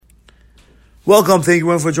Welcome, thank you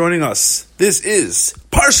everyone for joining us. This is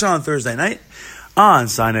Parsha on Thursday night on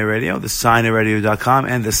Sinai Radio, the SinaiRadio.com,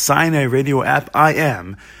 and the Sinai Radio app. I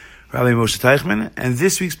am Rabbi Moshe Teichman, and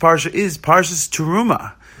this week's Parsha is Parshas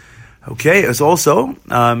Teruma. Okay, it's also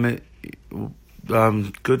good,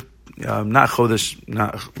 not Chodesh,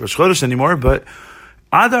 not Rosh Chodesh anymore, but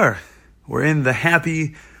Adar. We're in the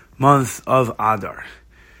happy month of Adar.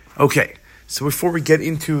 Okay. So before we get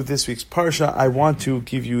into this week's Parsha, I want to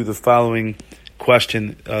give you the following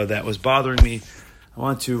question that was bothering me. I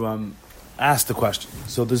want to ask the question.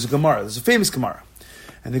 So there's a Gemara, there's a famous Gemara.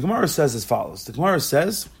 And the Gemara says as follows. The Gemara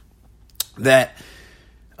says that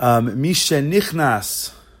Mishe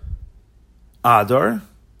Nichnas Adar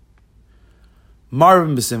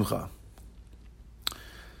Marvin B'Simcha.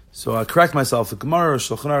 So I correct myself. The Gemara,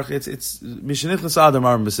 Shulchan Aruch, it's Mishe Nichnas Adar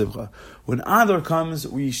Marvin B'Simcha. When Adar comes,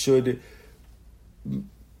 we should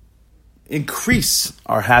increase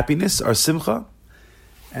our happiness, our simcha.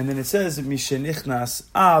 And then it says, Mishenichnas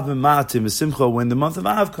Av Matim Simcha. When the month of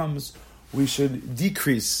Av comes, we should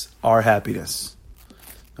decrease our happiness.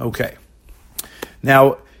 Okay.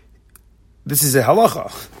 Now, this is a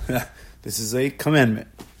halacha. This is a commandment.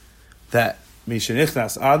 That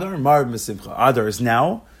Mishenichnas Adar Marv Simcha. Adar is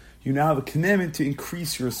now. You now have a commandment to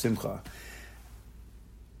increase your simcha.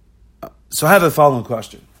 So I have the following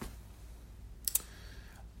question.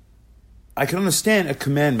 I can understand a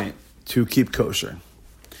commandment to keep kosher.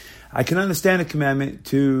 I can understand a commandment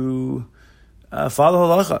to follow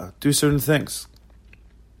halacha, do certain things.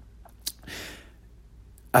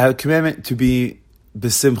 I have a commandment to be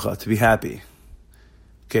besimcha, to be happy.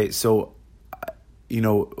 Okay, so,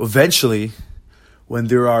 eventually, when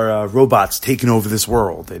there are robots taking over this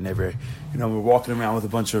world, and we're walking around with a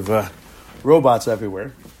bunch of robots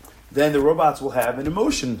everywhere, then the robots will have an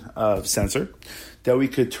emotion sensor that we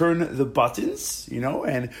could turn the buttons,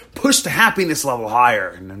 and push the happiness level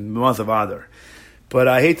higher in the month of Adar. But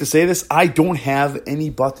I hate to say this, I don't have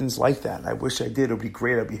any buttons like that. I wish I did. It would be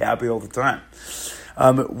great. I'd be happy all the time.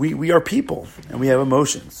 We are people, and we have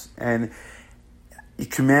emotions. And you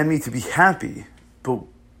command me to be happy, but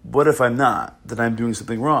what if I'm not? Then I'm doing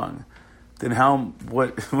something wrong. Then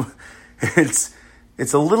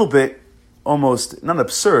it's a little bit almost, not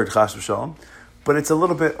absurd, chas v'shalom, but it's a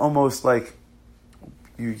little bit almost like,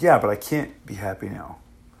 but I can't be happy now.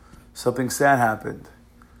 Something sad happened.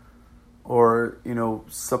 Or, we're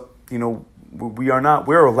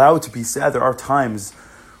allowed to be sad. There are times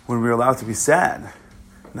when we're allowed to be sad.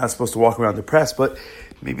 I'm not supposed to walk around depressed, but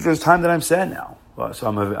maybe there's time that I'm sad now. So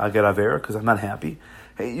I get avera because I'm not happy.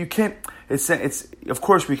 Hey, you can't, it's of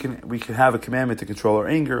course we can have a commandment to control our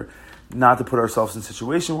anger, not to put ourselves in a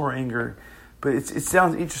situation where we're angry. But it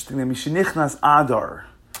sounds interesting that Mishenichnas Adar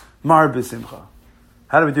Mar B'Simcha.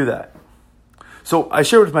 How do we do that? So I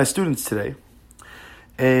shared with my students today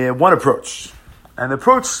one approach. And the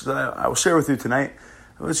approach that I will share with you tonight,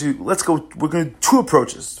 let's go, we're going to do two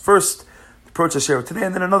approaches. First, the approach I share with today,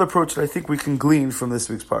 and then another approach that I think we can glean from this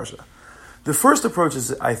week's Parsha. The first approach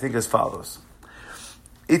is, I think, as follows.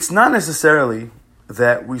 It's not necessarily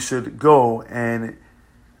that we should go and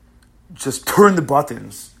just turn the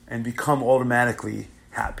buttons and become automatically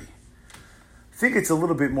happy. I think it's a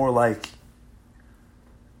little bit more like,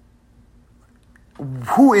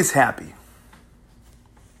 who is happy?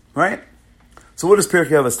 Right? So what does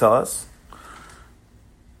Pirkei Avos tell us?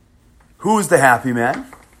 Who is the happy man?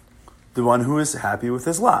 The one who is happy with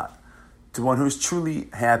his lot. The one who is truly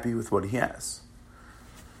happy with what he has.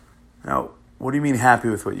 Now, what do you mean happy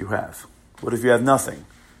with what you have? What if you have nothing?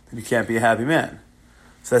 Then you can't be a happy man.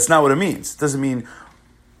 So that's not what it means. It doesn't mean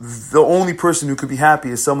the only person who could be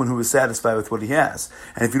happy is someone who is satisfied with what he has.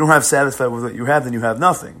 And if you don't have satisfied with what you have, then you have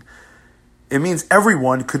nothing. It means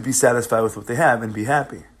everyone could be satisfied with what they have and be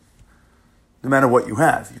happy. No matter what you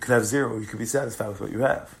have. You could have zero, you could be satisfied with what you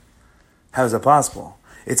have. How is that possible?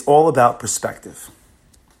 It's all about perspective.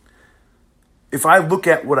 If I look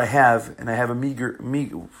at what I have, and I have a meager,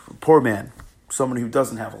 poor man, someone who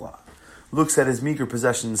doesn't have a lot, looks at his meager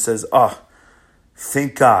possession and says,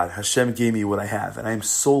 thank God Hashem gave me what I have, and I am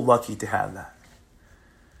so lucky to have that.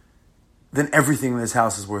 Then everything in this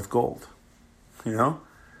house is worth gold. In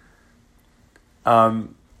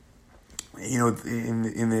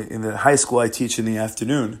the high school I teach in the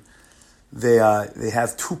afternoon, they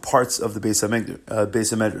have two parts of the Beis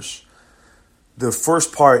HaMedrash. The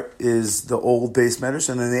first part is the old Beis Medrash,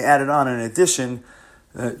 and then they added on in addition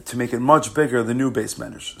to make it much bigger, the new Beis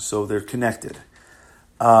Medrash. So they're connected.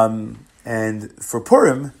 And for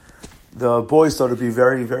Purim, the boys thought it'd be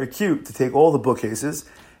very, very cute to take all the bookcases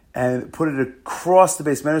and put it across the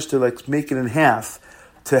Beis Medrash to make it in half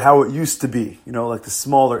to how it used to be, like the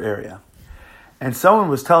smaller area. And someone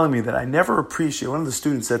was telling me that I never appreciate, one of the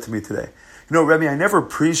students said to me today, Rebbe, I never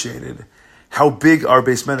appreciated how big our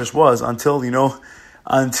Beis Medrash was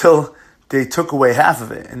until they took away half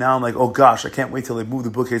of it. And now I'm like, oh gosh, I can't wait till they move the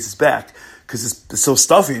bookcases back because it's so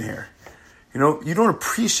stuffy in here. You don't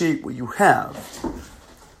appreciate what you have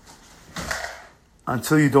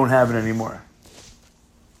until you don't have it anymore.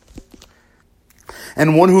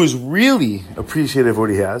 And one who is really appreciative of what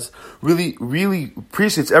he has, really, really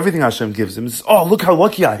appreciates everything Hashem gives him, says, oh, look how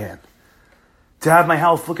lucky I am to have my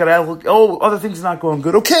health. Look at it. Oh, other things are not going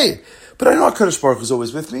good. Okay. But I know HaKadosh Baruch Hu is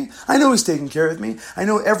always with me. I know He's taking care of me. I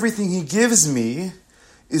know everything He gives me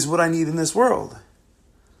is what I need in this world.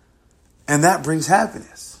 And that brings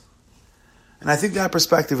happiness. And I think that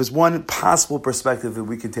perspective is one possible perspective that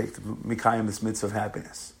we can take to Mikayim this mitzvah of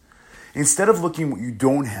happiness. Instead of looking at what you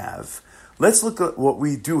don't have, let's look at what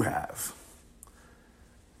we do have.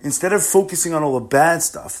 Instead of focusing on all the bad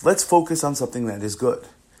stuff, let's focus on something that is good.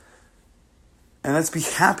 And let's be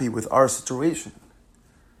happy with our situation.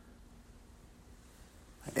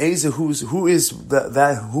 Who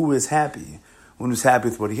is happy when he's happy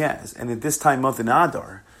with what he has. And at this time month in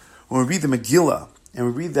Adar, when we read the Megillah and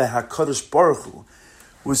we read that HaKadosh Baruch Hu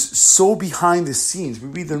was so behind the scenes, we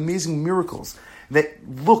read the amazing miracles that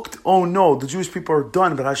looked, oh no, the Jewish people are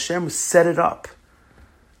done, but Hashem set it up.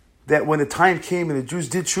 That when the time came and the Jews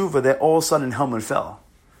did tshuva, that all of a sudden Haman fell.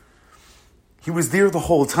 He was there the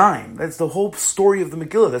whole time. That's the whole story of the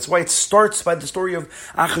Megillah. That's why it starts by the story of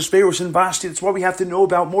Achashverosh and Vashti. That's why we have to know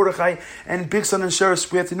about Mordechai and Bigsan and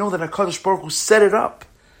Sheres. We have to know that HaKadosh Baruch Hu set it up.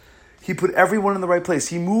 He put everyone in the right place.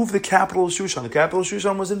 He moved the capital of Shushan. The capital of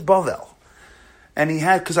Shushan was in Bavel. And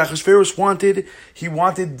because Achashverosh wanted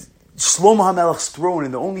Shlomo HaMelech's throne,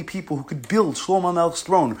 and the only people who could build Shlomo HaMelech's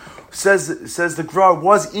throne, says the Gra,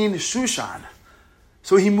 was in Shushan.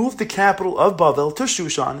 So he moved the capital of Bavel to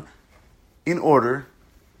Shushan in order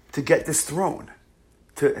to get this throne,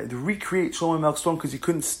 to recreate Shlomo HaMelech's throne, because he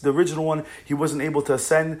couldn't, the original one, he wasn't able to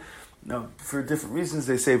ascend, for different reasons.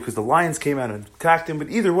 They say because the lions came out and attacked him, but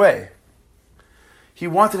either way, he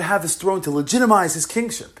wanted to have this throne to legitimize his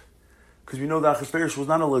kingship, because we know that Achashverosh was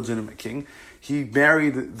not a legitimate king. He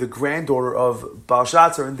married the granddaughter of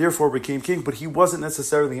Belshazzar and therefore became king, but he wasn't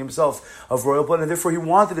necessarily himself of royal blood, and therefore he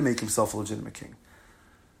wanted to make himself a legitimate king.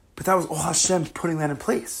 But that was all Hashem putting that in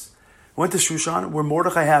place. Went to Shushan, where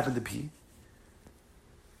Mordechai happened to be.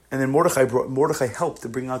 And then Mordechai helped to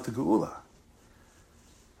bring out the Geula.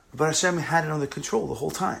 But Hashem had it under control the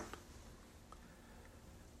whole time.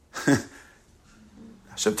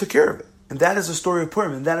 Hashem took care of it. And that is the story of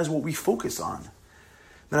Purim, and that is what we focus on.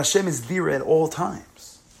 That Hashem is there at all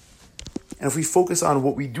times. And if we focus on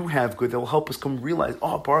what we do have good, that will help us come realize,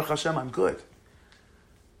 oh, Baruch Hashem, I'm good.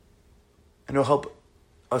 And it'll help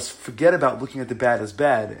us forget about looking at the bad as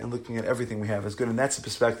bad and looking at everything we have as good. And that's the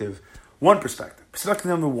perspective. One perspective. Perspective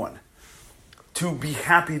number one. To be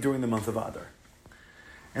happy during the month of Adar.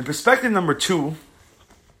 And perspective number two.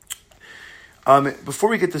 Before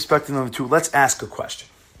we get to perspective number two, let's ask a question.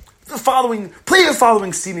 Play the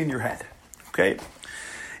following scene in your head. Okay?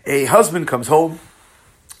 A husband comes home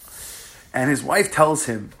and his wife tells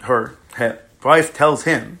him, His wife tells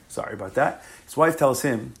him,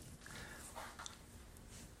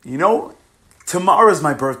 tomorrow's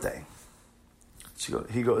my birthday.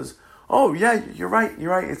 He goes, oh yeah, you're right,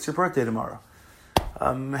 it's your birthday tomorrow.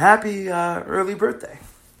 Happy early birthday.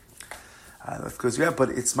 Because yeah, but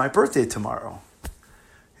it's my birthday tomorrow.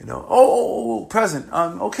 Present.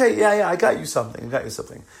 Okay, yeah, I got you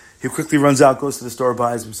something. He quickly runs out, goes to the store,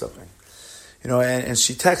 buys him something. And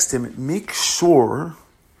she texts him, make sure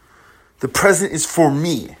the present is for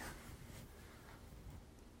me.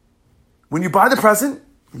 When you buy the present,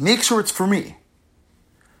 make sure it's for me.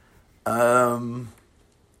 Husband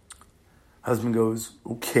goes,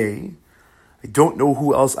 okay. I don't know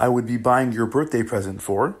who else I would be buying your birthday present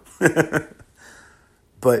for.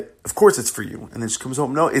 But of course it's for you. And then she comes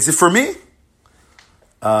home, no, is it for me?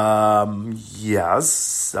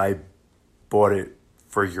 Yes, I bought it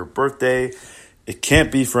for your birthday. It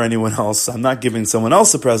can't be for anyone else. I'm not giving someone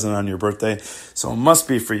else a present on your birthday, so it must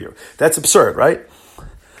be for you. That's absurd, right?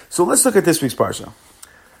 So let's look at this week's parsha.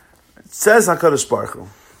 It says HaKadosh Baruch Hu,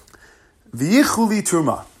 V'yichu li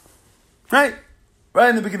truma. Right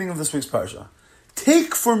in the beginning of this week's parsha.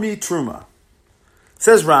 Take for me truma.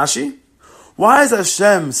 Says Rashi, why is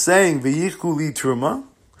Hashem saying V'yichu li truma?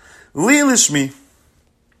 Li lishmi.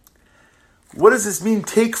 What does this mean,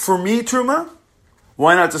 take for me truma?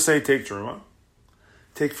 Why not just say take truma?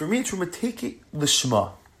 Take for me truma, take it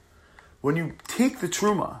lishma. When you take the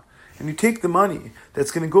truma and you take the money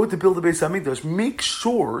that's going to go to build the Beis HaMikdash, make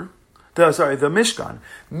sure the Mishkan.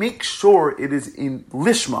 Make sure it is in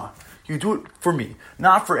Lishma. You do it for me.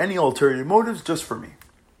 Not for any ulterior motives, just for me.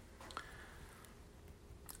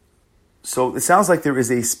 So it sounds like there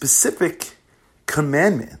is a specific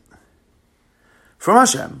commandment from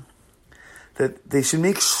Hashem that they should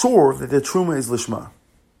make sure that their truma is lishma.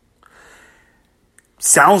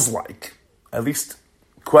 Sounds like, at least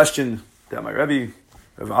question that my Rebbe,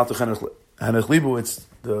 Rav Alter Henoch Leibowitz,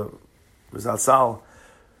 the Rizal Sal,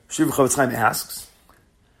 Shiva Chavetz Chaim asks,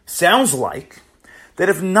 sounds like that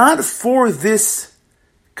if not for this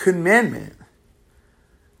commandment,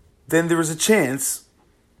 then there is a chance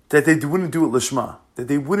that they wouldn't do it lishma, that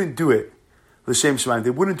they wouldn't do it l'shem shemaim, they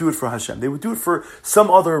wouldn't do it for Hashem, they would do it for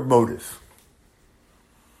some other motive.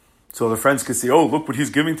 So the friends could see, oh, look what he's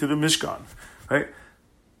giving to the Mishkan, right?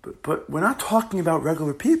 But we're not talking about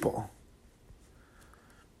regular people.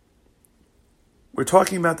 We're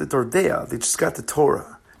talking about the Dordea. They just got the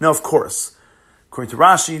Torah. Now, of course, according to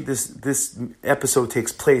Rashi, this episode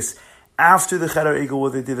takes place after the Chedar Egel, where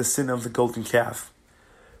they did a sin of the golden calf.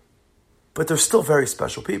 But they're still very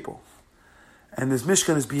special people. And this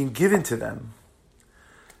Mishkan is being given to them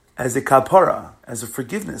as a kapara, as a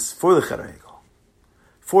forgiveness for the Chedar Egel,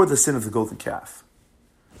 for the sin of the golden calf.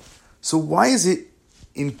 So why is it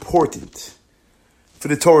important for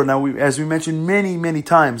the Torah? Now, as we mentioned many, many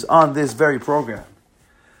times on this very program,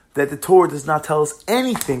 that the Torah does not tell us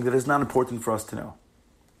anything that is not important for us to know.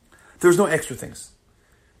 There's no extra things.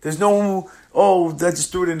 There's no, I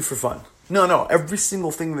just threw it in for fun. No. Every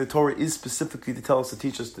single thing in the Torah is specifically to tell us, to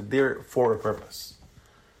teach us that they're for a purpose.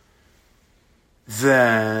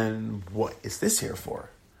 Then what is this here for?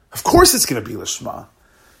 Of course it's going to be Lishma.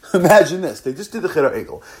 Imagine this. They just did the Chedar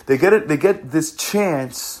Egel. They get this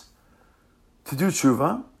chance to do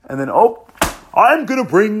tshuva, and then, I'm going to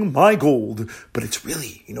bring my gold. But it's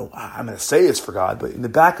really, I'm going to say it's for God, but in the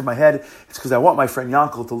back of my head, it's because I want my friend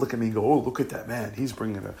Yankel to look at me and go, oh, look at that man. He's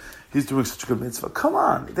doing such a good mitzvah. Come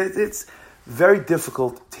on. It's very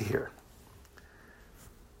difficult to hear.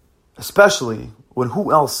 Especially when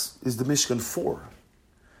who else is the Mishkan for?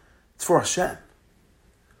 It's for Hashem.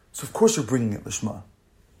 So of course you're bringing it Lishma.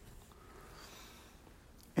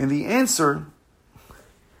 And the answer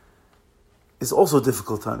is also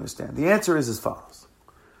difficult to understand. The answer is as follows.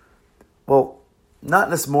 Well, not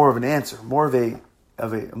necessarily more of an answer, more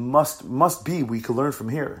of a must be we can learn from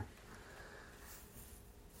here.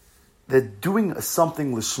 That doing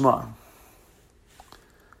something Lishma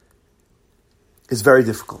is very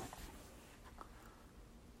difficult.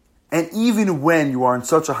 And even when you are on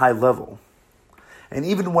such a high level, and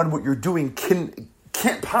even when what you're doing can't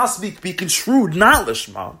possibly be construed not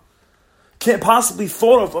Lishma, can't possibly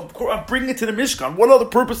thought of I'm bringing it to the Mishkan, what other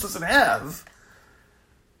purpose does it have?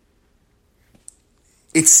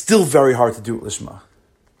 It's still very hard to do it Lishma.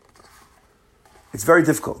 It's very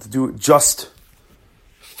difficult to do it just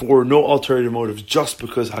for no ulterior motives, just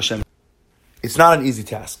because Hashem. It's not an easy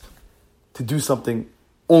task to do something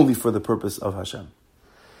only for the purpose of Hashem.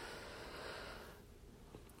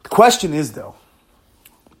 The question is, though,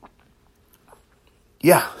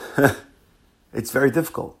 it's very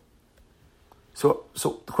difficult. So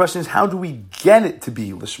the question is, how do we get it to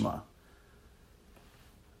be Lishma?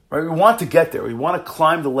 Right? We want to get there. We want to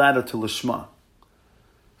climb the ladder to Lishma.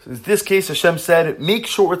 So in this case, Hashem said, make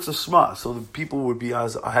sure it's a Shema. So the people would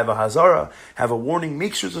have a Hazara, have a warning,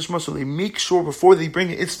 make sure it's a Shema. So they make sure before they bring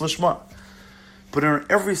it, it's Lishma. But in our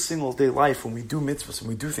every single day life, when we do mitzvahs and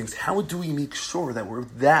we do things, how do we make sure that we're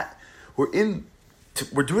doing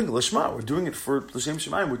it Lishma? We're doing it for L'Shem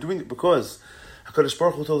Shemayim. We're doing it because HaKadosh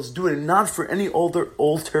Baruch Hu told us to do it, and not for any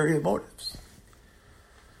ulterior motives.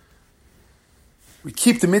 We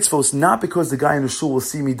keep the mitzvahs not because the guy in the shul will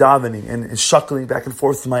see me davening and shuckling back and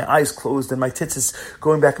forth with my eyes closed and my tzitzis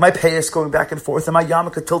going back, my payas going back and forth, and my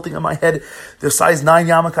yarmulke tilting on my head, the size 9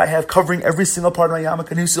 yarmulke I have covering every single part of my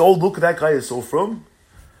yarmulke. And he says, oh, look, that guy is so from.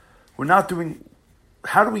 We're not doing.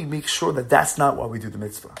 How do we make sure that that's not why we do the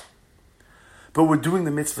mitzvah? But we're doing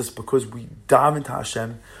the mitzvahs because we daven to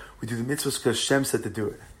Hashem. We do the mitzvahs because Hashem said to do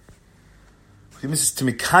it. The mitzvah is to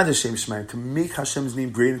make Hashem Shemayim, to make Hashem's name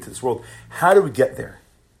great into this world. How do we get there?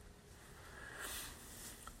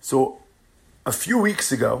 So, a few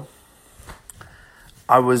weeks ago,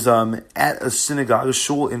 I was at a synagogue, a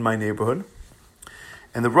shul in my neighborhood,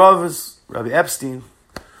 and the Rabbi Epstein,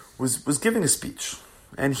 was giving a speech,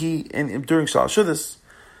 and during Shal Shudas,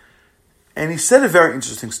 and he said a very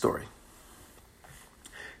interesting story.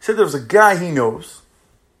 He said there was a guy he knows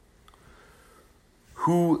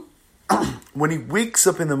who, when he wakes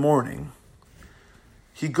up in the morning,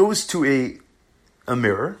 he goes to a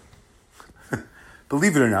mirror,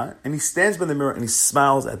 believe it or not, and he stands by the mirror and he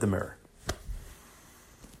smiles at the mirror.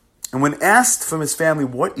 And when asked from his family,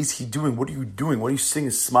 what is he doing? What are you doing? What are you sitting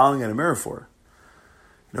and smiling at a mirror for?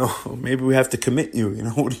 Maybe we have to commit you.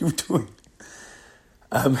 What are you doing?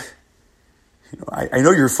 I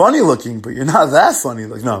know you're funny looking, but you're not that funny.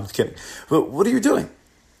 No, I'm kidding. But what are you doing?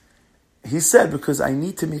 He said, because I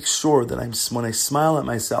need to make sure that when I smile at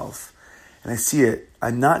myself and I see it,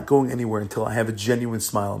 I'm not going anywhere until I have a genuine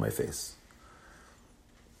smile on my face.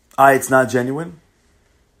 It's not genuine?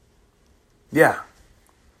 Yeah.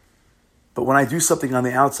 But when I do something on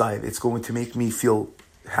the outside, it's going to make me feel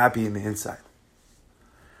happy in the inside.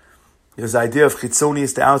 There's the idea of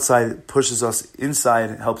chitzonius, the outside pushes us inside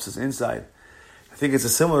and helps us inside. I think it's a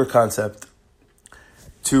similar concept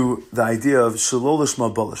to the idea of shelo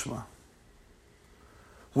lishma ba lishma.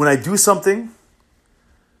 When I do something,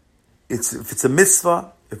 if it's a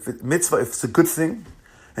mitzvah, if it's a good thing,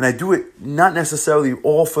 and I do it not necessarily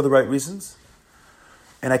all for the right reasons,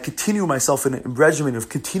 and I continue myself in a regimen of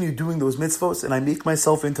continue doing those mitzvahs, and I make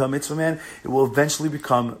myself into a mitzvah man, it will eventually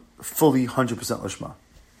become fully 100% lishma.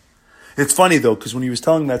 It's funny though, because when he was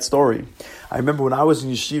telling that story, I remember when I was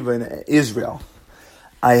in yeshiva in Israel,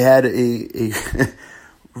 I had a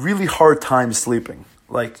really hard time sleeping,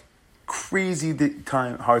 like crazy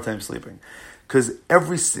hard time sleeping, because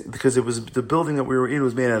it was the building that we were in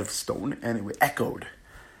was made out of stone, and it echoed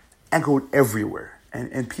everywhere,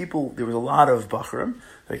 and people. There was a lot of bachurim,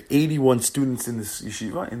 like 81 students in this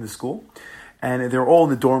yeshiva in the school, and they were all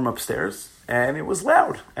in the dorm upstairs, and it was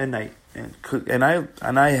loud at night, and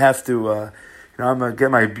I have to, I'm gonna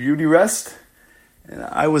get my beauty rest. And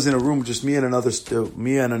I was in a room, just me and another student,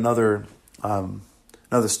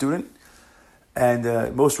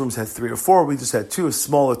 and most rooms had 3 or 4. We just had 2, a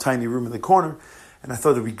smaller, tiny room in the corner. And I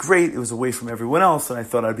thought it'd be great. It was away from everyone else, and I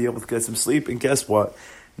thought I'd be able to get some sleep. And guess what?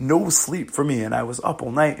 No sleep for me. And I was up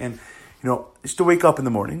all night, and just to wake up in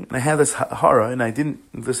the morning. And I had this hara, and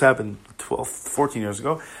this happened 12, 14 years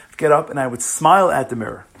ago. I'd get up, and I would smile at the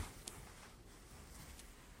mirror.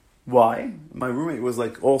 Why? My roommate was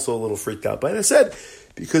also a little freaked out. But I said,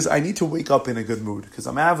 because I need to wake up in a good mood. Because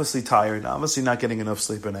I'm obviously tired, obviously not getting enough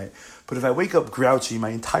sleep at night. But if I wake up grouchy, my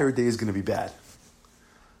entire day is going to be bad.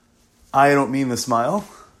 I don't mean the smile.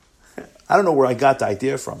 I don't know where I got the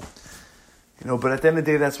idea from. But at the end of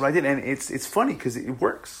the day, that's what I did. And it's funny because it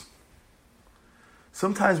works.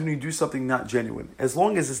 Sometimes when you do something not genuine, as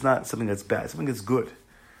long as it's not something that's bad, something that's good,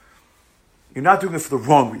 you're not doing it for the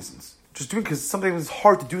wrong reasons. Just doing it because something is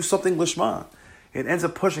hard to do something lishma. It ends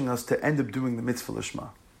up pushing us to end up doing the mitzvah lishma.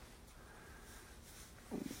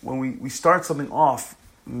 When we start something off,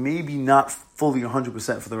 maybe not fully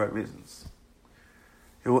 100% for the right reasons,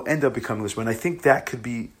 it will end up becoming lishma. And I think that could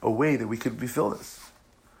be a way that we could refill this.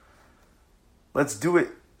 Let's do it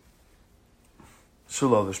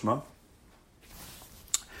shelo lishma,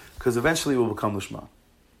 because eventually it will become lishma.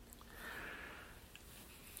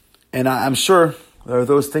 And I'm sure there are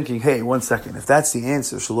those thinking, hey, one second, if that's the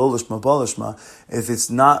answer, shelo lishma ba lishma, if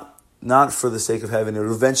it's not for the sake of heaven, it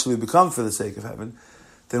will eventually become for the sake of heaven,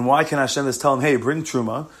 then why can Hashem just tell him, hey, bring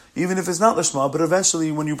truma, even if it's not lishma, but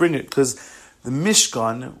eventually when you bring it, because the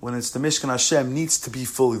Mishkan, when it's the Mishkan Hashem, needs to be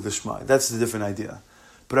fully lishma. That's a different idea.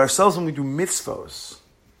 But ourselves, when we do mitzvos,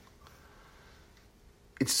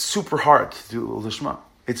 it's super hard to do lishma.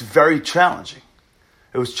 It's very challenging.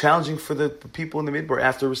 It was challenging for the people in the Midbar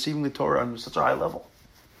after receiving the Torah on such a high level.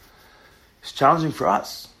 It's challenging for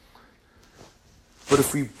us. But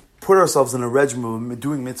if we put ourselves in a regimen of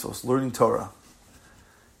doing mitzvahs, learning Torah,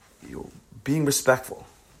 being respectful,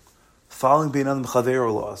 following Bein Adam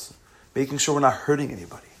Chaveiro laws, making sure we're not hurting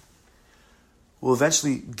anybody, we'll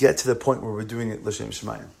eventually get to the point where we're doing it l'shem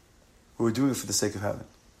shemayim, where we're doing it for the sake of heaven.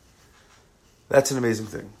 That's an amazing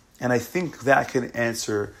thing. And I think that can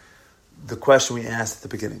answer the question we asked at the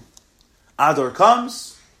beginning. Adar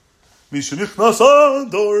comes, Misha nichnas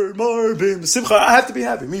Adar marbim simcha. I have to be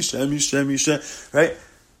happy. Misha, right?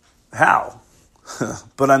 How?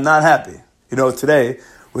 But I'm not happy. Today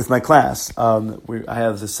with my class, I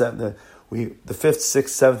have the 5th, 6th,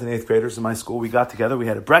 7th, and 8th graders in my school. We got together. We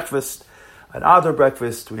had a breakfast, an Adar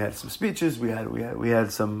breakfast. We had some speeches. We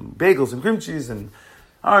had some bagels and cream cheese and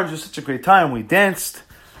oranges. Such a great time. We danced,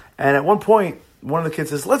 and at one point, one of the kids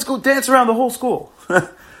says, let's go dance around the whole school.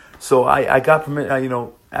 So I got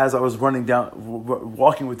permission, as I was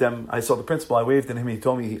walking with them, I saw the principal, I waved at him, he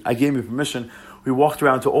told me, I gave me permission. We walked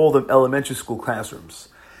around to all the elementary school classrooms.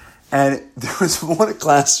 And there was one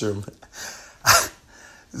classroom,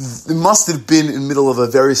 it must have been in the middle of a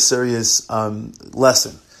very serious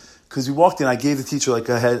lesson. Because we walked in, I gave the teacher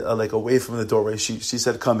a wave from the doorway, she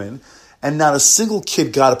said, come in. And not a single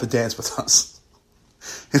kid got up and danced with us.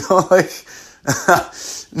 No,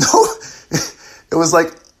 it was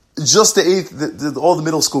like just the eighth, all the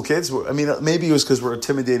middle school kids were, I mean, maybe it was because we're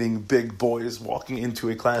intimidating big boys walking into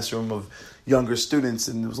a classroom of younger students,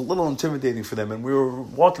 and it was a little intimidating for them. And we were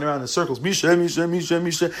walking around in circles, Misha, Misha, Misha,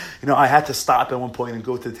 Misha. I had to stop at one point and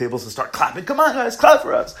go to the tables and start clapping. Come on, guys, clap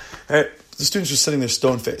for us. And the students were sitting there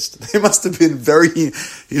stone-faced. They must have been very,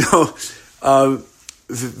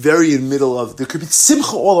 very in the middle of, there could be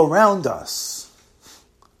simcha all around us.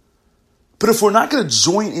 But if we're not going to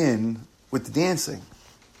join in with the dancing,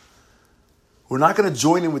 we're not going to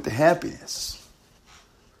join in with the happiness,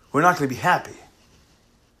 we're not going to be happy.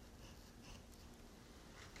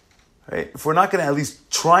 Right? If we're not going to at least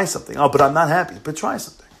try something, but I'm not happy, but try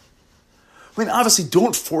something. I mean, obviously,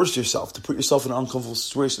 don't force yourself to put yourself in an uncomfortable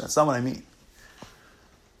situation. That's not what I mean.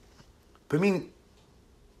 But I mean,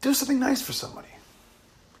 do something nice for somebody.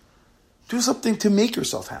 Do something to make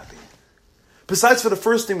yourself happy. Besides for the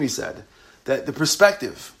first thing we said, that the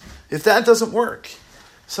perspective, if that doesn't work,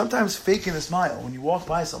 sometimes faking a smile when you walk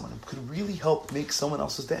by someone could really help make someone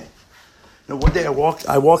else's day. One day I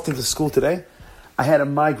walked into school today. I had a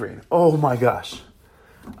migraine. Oh my gosh.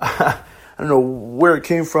 I don't know where it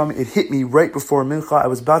came from. It hit me right before Mincha. I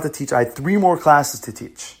was about to teach. I had 3 more classes to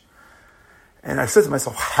teach. And I said to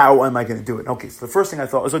myself, how am I going to do it? Okay, so the first thing I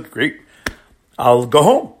thought was, great. I'll go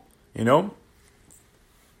home,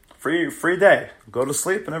 Free day. Go to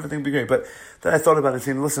sleep and everything will be great. But then I thought about it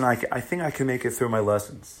saying, listen, I think I can make it through my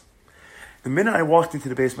lessons. The minute I walked into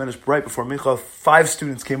the base medrash right before Mincha, 5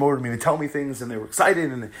 students came over to me to tell me things, and they were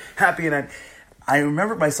excited and happy, and I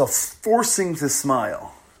remember myself forcing to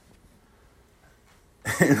smile,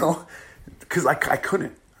 because I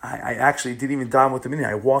couldn't. I actually didn't even daven with the minyan.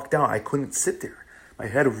 I walked out. I couldn't sit there. My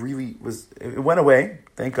head really it went away,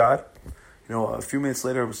 thank God. A few minutes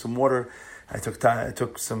later, with some water, I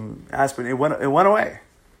took some aspirin. It went away.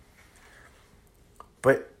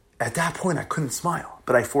 But at that point, I couldn't smile.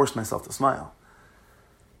 But I forced myself to smile,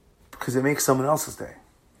 because it makes someone else's day.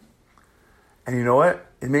 And you know what?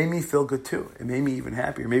 It made me feel good too. It made me even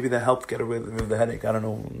happier. Maybe that helped get away with the headache. I don't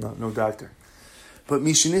know, no doctor. But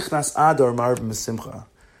Mishenichnas Adar Marv Mesimcha.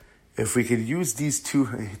 If we could use these two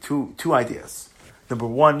ideas. Number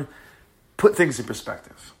one, put things in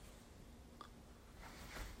perspective.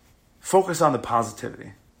 Focus on the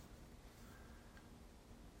positivity.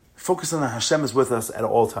 Focus on that Hashem is with us at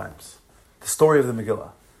all times. The story of the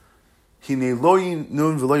Megillah.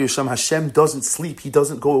 Hashem doesn't sleep. He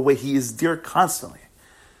doesn't go away. He is there constantly,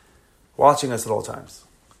 watching us at all times.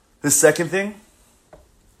 The second thing,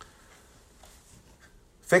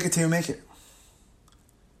 fake it till you make it.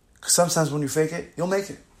 Because sometimes when you fake it, you'll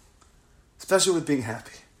make it. Especially with being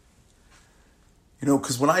happy.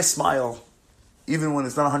 Because when I smile, even when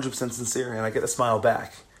it's not 100% sincere and I get a smile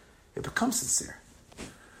back, it becomes sincere.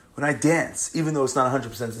 When I dance, even though it's not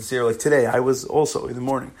 100% sincere, like today, I was also in the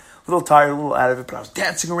morning, a little tired, a little out of it, but I was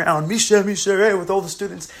dancing around, Misha, with all the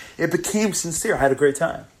students. It became sincere. I had a great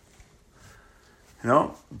time.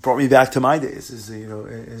 Brought me back to my days as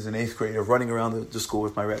an 8th grader running around the school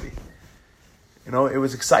with my Rebbe. It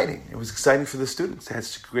was exciting. It was exciting for the students. They had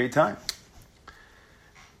such a great time.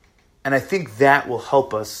 And I think that will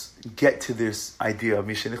help us get to this idea of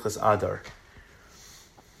Mishenichlas Adar.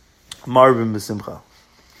 Marvin B'Simcha.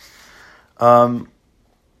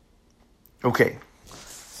 Okay. I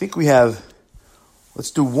think we have, let's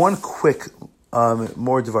do one quick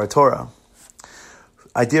more Devar Torah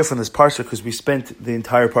idea from this parsha, because we spent the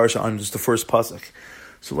entire parsha on just the first pasuk.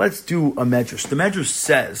 So let's do a medrash. The medrash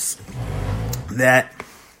says that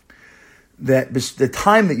the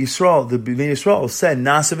time that the Bnei Yisrael said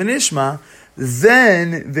Nasa v'Nishma,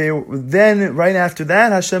 then right after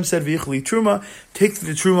that Hashem said V'yichli Truma, take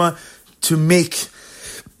the Truma to make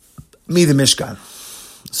me the Mishkan.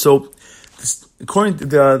 So according to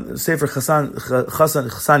the Sefer Chassan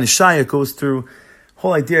Ishaya, goes through the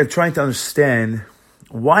whole idea of trying to understand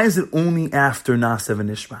why is it only after Nasa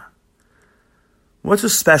v'Nishma. What's so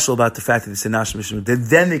special about the fact that they say Nasa v'Nishma?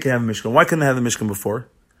 Then they can have a Mishkan. Why couldn't they have the Mishkan before?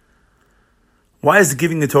 Why is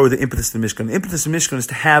giving the Torah the impetus to the Mishkan? The impetus of the Mishkan is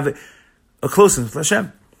to have a closeness with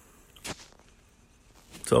Hashem.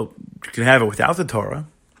 So you can have it without the Torah,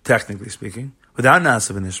 technically speaking, without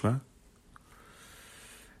Nasa v'Nishma.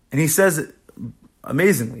 And he says,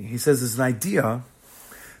 amazingly, there's an idea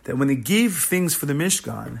that when they gave things for the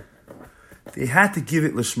Mishkan, they had to give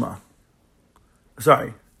it Lishma.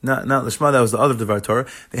 Sorry, not Lishma, that was the other Devar Torah.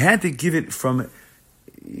 They had to give it from,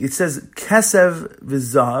 it says Kesev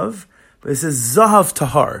v'Zahav, but it says Zahav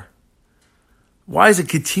Tahar. Why does it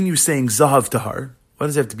continue saying Zahav Tahar? Why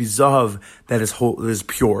does it have to be Zahav that is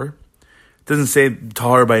pure? It doesn't say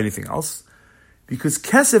Tahar by anything else. Because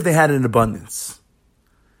Kesev they had in abundance.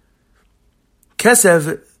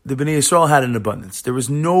 Kesev, the Bnei Yisrael had an abundance. There was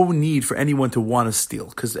no need for anyone to want to steal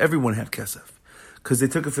because everyone had kesef, because they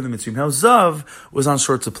took it for the mitzvah. Now Zav was on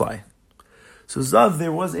short supply. So Zav,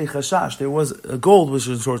 there was a chashash, there was a gold which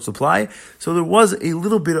was in short supply. So there was a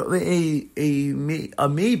little bit of a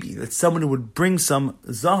maybe that someone would bring some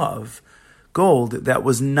Zav, gold that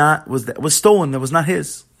was stolen, that was not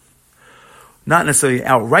his. Not necessarily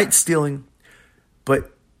outright stealing,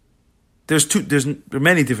 but there are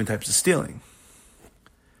many different types of stealing.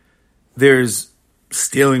 There's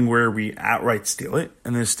stealing where we outright steal it,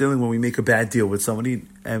 and there's stealing when we make a bad deal with somebody,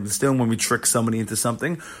 and stealing when we trick somebody into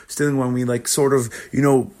something, stealing when we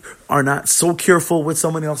are not so careful with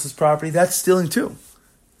someone else's property. That's stealing too.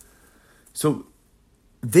 So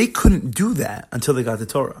they couldn't do that until they got the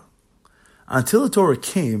Torah. Until the Torah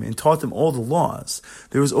came and taught them all the laws,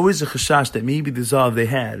 there was always a chashash that maybe the zav they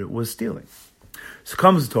had was stealing. So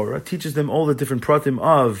comes the Torah, teaches them all the different pratim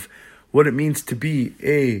of what it means to be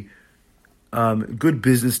a good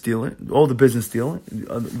business dealer, all the business dealing.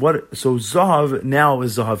 So zav now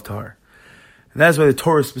is zahav tahar. And that's why the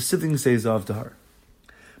Torah specifically says zahav tahar.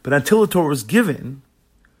 But until the Torah was given,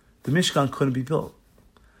 the Mishkan couldn't be built.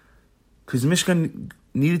 Because the Mishkan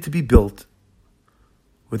needed to be built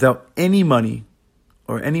without any money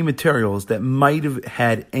or any materials that might have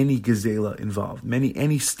had any gezela involved,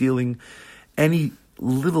 any stealing, any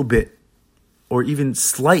little bit or even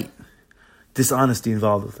slight dishonesty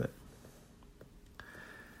involved with it.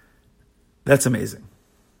 That's amazing.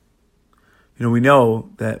 We know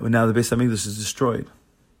that when now the Beis Hamikdash is destroyed,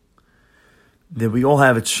 that we all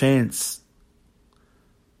have a chance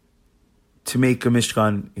to make a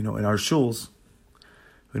Mishkan, in our shuls.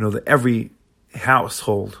 We know that every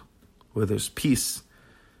household where there's peace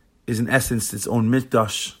is in essence its own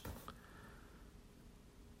mikdash,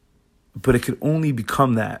 but it could only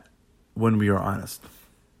become that when we are honest.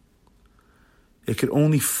 We can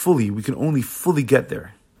only fully get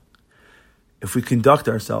there if we conduct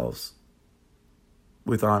ourselves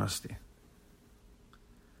with honesty.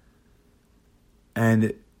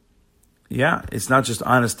 And it's not just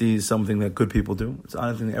honesty is something that good people do. It's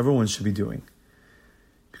honesty that everyone should be doing.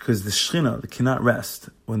 Because the Shekhinah cannot rest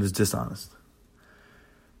when there's dishonest.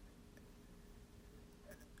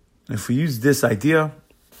 And if we use this idea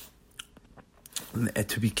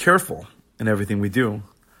to be careful in everything we do,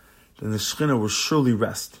 then the Shekhinah will surely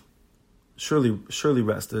rest. Surely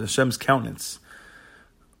rest. The Hashem's countenance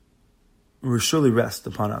will surely rest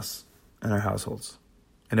upon us and our households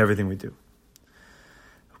and everything we do.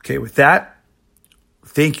 Okay, with that,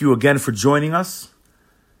 thank you again for joining us.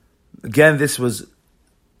 Again, this was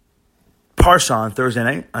Parsha on Thursday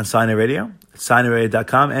night on Sinai Radio,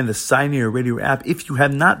 SinaiRadio.com, and the Sinai Radio app. If you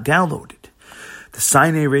have not downloaded the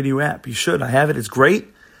Sinai Radio app, you should. I have it. It's great.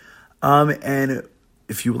 And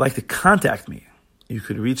if you would like to contact me, you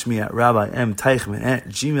could reach me at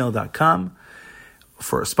rabbimteichman@gmail.com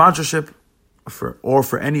for a sponsorship, or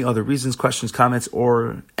for any other reasons, questions, comments,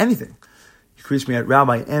 or anything. You can reach me at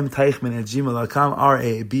rabbimteichman@gmail.com,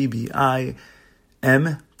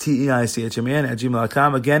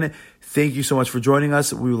 rabbimteichman@gmail.com. Again, thank you so much for joining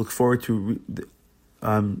us. We look forward to,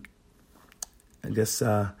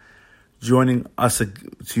 joining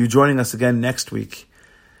us again next week.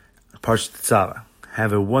 Parshat Tetzaveh.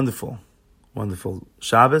 Have a wonderful, wonderful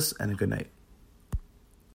Shabbos and a good night.